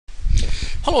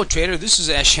Hello trader, this is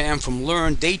Asham from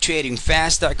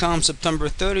learndaytradingfast.com, September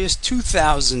 30th,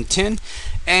 2010.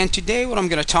 And today what I'm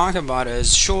going to talk about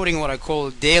is shorting what I call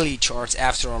daily charts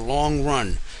after a long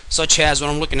run. Such as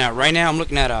what I'm looking at right now. I'm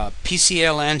looking at a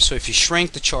PCLN, so if you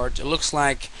shrink the chart, it looks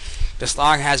like the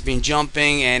stock has been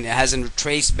jumping and it hasn't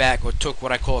retraced back or took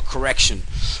what I call a correction.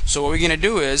 So what we're going to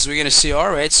do is we're going to see,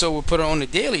 alright, so we'll put it on the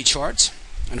daily charts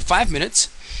in 5 minutes,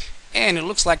 and it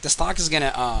looks like the stock is going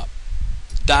to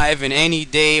dive in any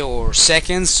day or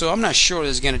seconds, so I'm not sure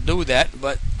it's going to do that,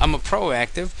 but I'm a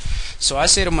proactive. So I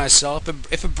say to myself,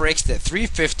 if it breaks that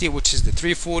 350, which is the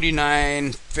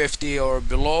 349.50 or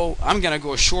below, I'm going to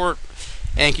go short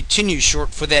and continue short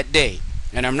for that day,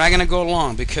 and I'm not going to go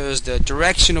long because the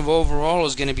direction of overall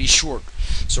is going to be short.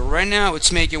 So right now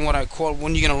it's making what I call,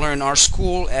 when you're going to learn our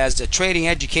school as the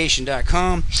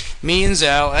tradingeducation.com, me and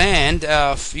Zal, and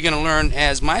you're going to learn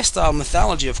as my style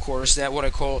mythology, of course, that what I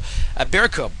call a bear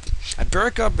cub. A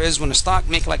bear cub is when the stock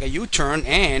make like a U-turn,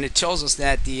 and it tells us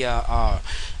that the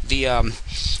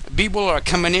people are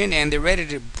coming in and they're ready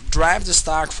to drive the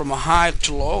stock from a high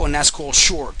to low, and that's called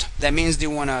short. That means they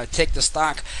want to take the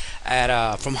stock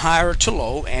at from higher to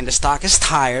low, and the stock is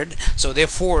tired, so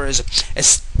therefore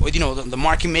the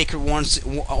market maker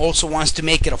also wants to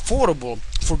make it affordable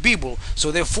for people,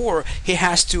 so therefore he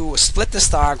has to split the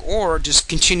stock or just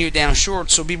continue down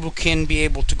short so people can be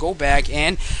able to go back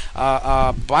and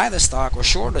buy the stock or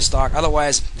short the stock.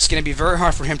 Otherwise it's going to be very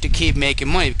hard for him to keep making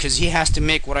money because he has to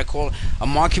make what I call a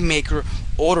market maker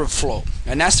order flow,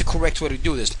 and that's the correct way to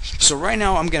do this. So right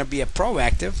now I'm going to be a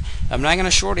proactive. I'm not going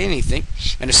to short anything,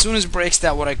 and as soon as it breaks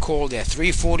that what I call that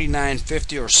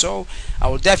 349.50 or so, I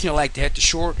will definitely like to hit the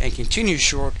short and continue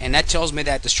short, and that tells me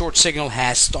that the short signal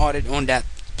has started on that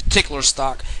particular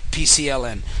stock,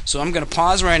 PCLN. So I'm going to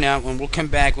pause right now, and we'll come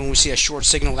back when we see a short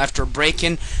signal after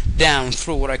breaking down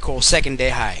through what I call second day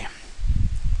high.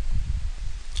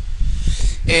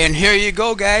 And here you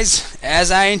go, guys.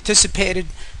 As I anticipated,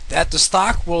 that the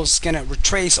stock was going to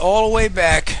retrace all the way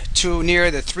back to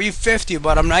near the 350,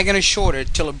 but I'm not going to short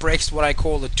it till it breaks what I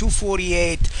call the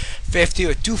 248.50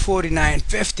 or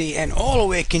 249.50, and all the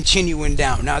way continuing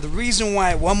down. Now the reason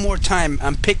why, one more time,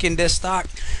 I'm picking this stock,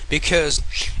 because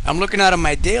I'm looking at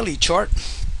my daily chart,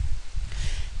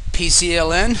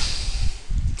 PCLN,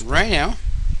 right now,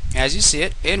 as you see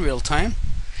it in real time.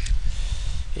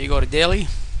 Here you go to daily.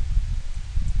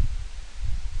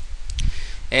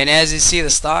 And as you see, the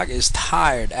stock is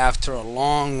tired after a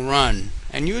long run,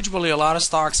 and usually a lot of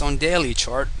stocks on daily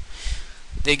chart,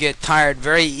 they get tired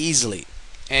very easily,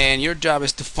 and your job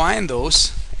is to find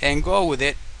those and go with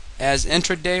it as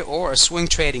intraday or a swing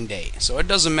trading day. So it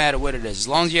doesn't matter what it is, as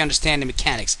long as you understand the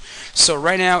mechanics. So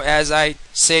right now, as I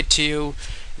said to you,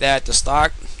 that the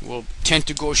stock will tend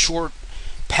to go short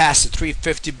past the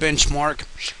 350 benchmark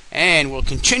and will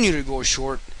continue to go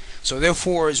short. So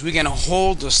therefore we're going to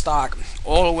hold the stock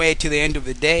all the way to the end of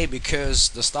the day, because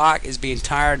the stock is being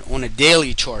tired on a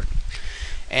daily chart.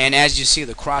 And as you see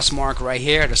the cross mark right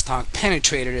here, the stock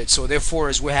penetrated it. So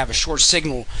therefore we have a short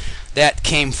signal that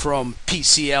came from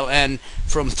PCLN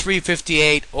from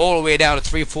 358 all the way down to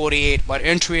 348, but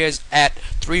entry is at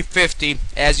 350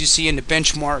 as you see in the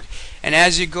benchmark. And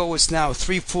as you go, it's now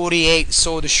 348,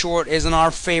 so the short is in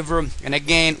our favor. And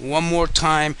again, one more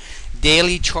time,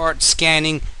 daily chart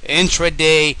scanning,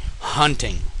 intraday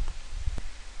hunting.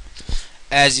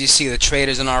 As you see, the trade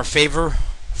is in our favor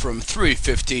from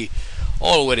 350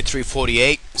 all the way to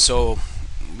 348. So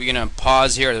we're gonna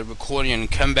pause here the recording and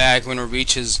come back when it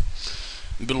reaches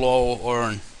below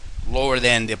or lower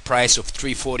than the price of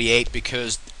 348,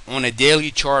 because on a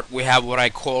daily chart we have what I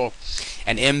call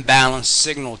an imbalance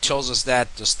signal. It tells us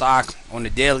that the stock on the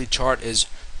daily chart is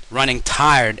running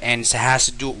tired, and it has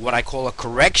to do what I call a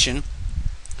correction.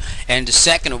 And the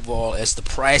second of all is the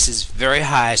price is very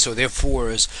high, so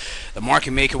therefore the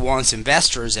market maker wants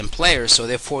investors and players, so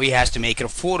therefore he has to make it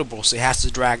affordable. So he has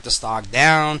to drag the stock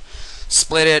down,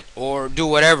 split it, or do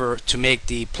whatever to make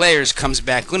the players comes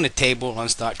back on the table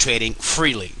and start trading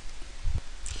freely.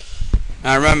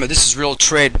 Now remember, this is real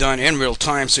trade done in real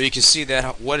time, so you can see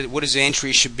that what is the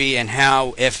entry should be and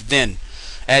how, if, then.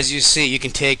 As you see, you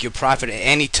can take your profit at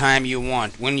any time you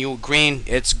want. When you're green,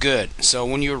 it's good. So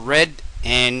when you're red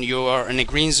and you are in the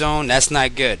green zone, that's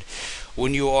not good.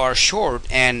 When you are short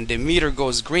and the meter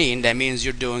goes green, that means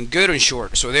you're doing good and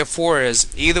short. So therefore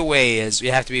either way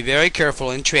you have to be very careful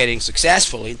in trading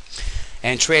successfully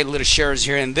and trade little shares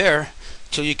here and there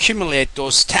till you accumulate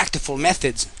those tactical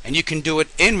methods, and you can do it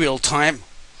in real time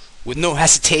with no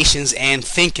hesitations and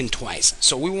thinking twice.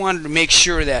 So we wanted to make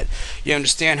sure that you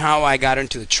understand how I got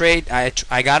into the trade.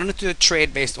 I got into the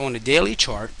trade based on the daily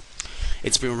chart,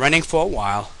 It's been running for a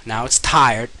while. Now it's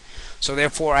tired. So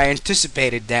therefore I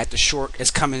anticipated that the short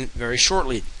is coming very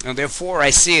shortly. And therefore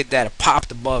I see it that it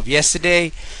popped above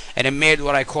yesterday and it made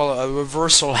what I call a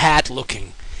reversal hat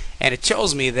looking. And it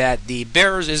tells me that the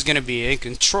bears is going to be in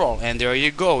control. And there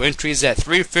you go. Entries at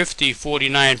 350,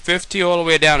 49.50 all the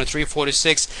way down to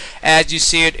 346. As you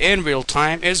see it in real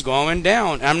time, is going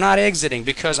down. I'm not exiting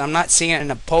because I'm not seeing an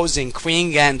opposing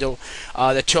queen candle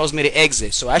that tells me to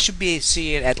exit. So I should be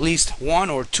seeing at least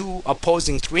one or two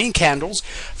opposing green candles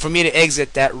for me to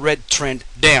exit that red trend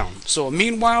down. So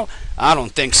meanwhile, I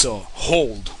don't think so.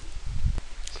 Hold.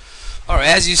 Alright,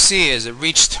 as you see, is it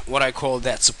reached what I call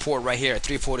that support right here at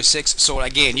 346. So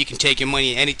again, you can take your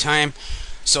money anytime.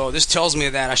 So this tells me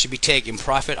that I should be taking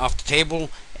profit off the table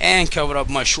and cover up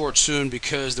my short soon,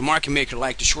 because the market maker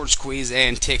liked to short squeeze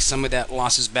and take some of that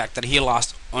losses back that he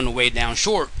lost on the way down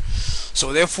short.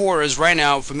 So therefore, is right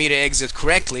now for me to exit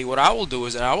correctly, what I will do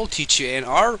is that I will teach you in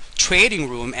our trading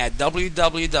room at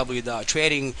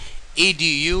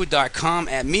www.tradingedu.com.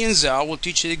 At me and Zal will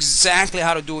teach you exactly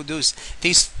how to do these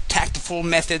tactical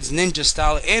methods, ninja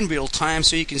style, in real time,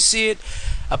 so you can see it,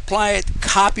 apply it,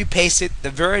 copy paste it the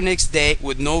very next day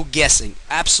with no guessing.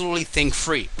 Absolutely think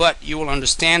free, but you will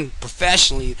understand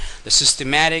professionally the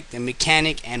systematic, the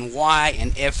mechanic, and why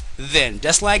and if then.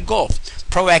 Just like golf,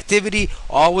 proactivity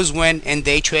always win in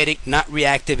day trading, not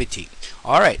reactivity.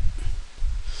 Alright,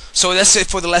 so that's it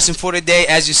for the lesson for today.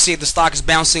 As you see, the stock is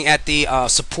bouncing at the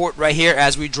support right here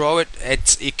as we draw it.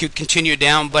 It could continue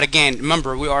down, but again,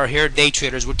 remember, we are here day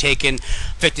traders. We're taking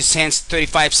 50 cents,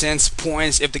 35 cents,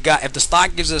 points. If the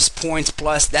stock gives us points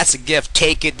plus, that's a gift.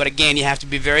 Take it. But again, you have to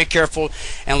be very careful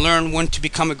and learn when to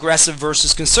become aggressive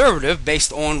versus conservative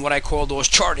based on what I call those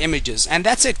chart images. And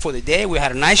that's it for the day. We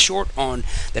had a nice short on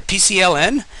the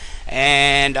PCLN.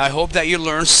 And I hope that you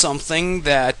learned something,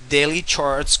 that daily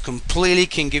charts completely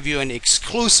can give you an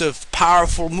exclusive,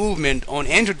 powerful movement on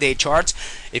intraday charts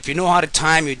if you know how to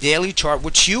time your daily chart,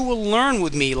 which you will learn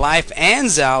with me live and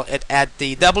Zal at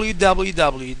the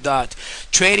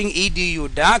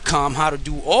www.tradingedu.com, how to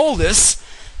do all this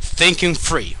thinking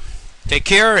free. Take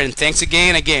care and thanks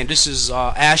again. This is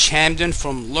Ash Hamden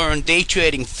from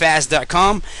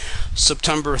learndaytradingfast.com,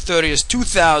 September 30th,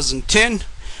 2010.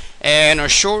 And our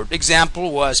short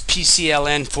example was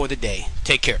PCLN for the day.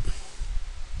 Take care.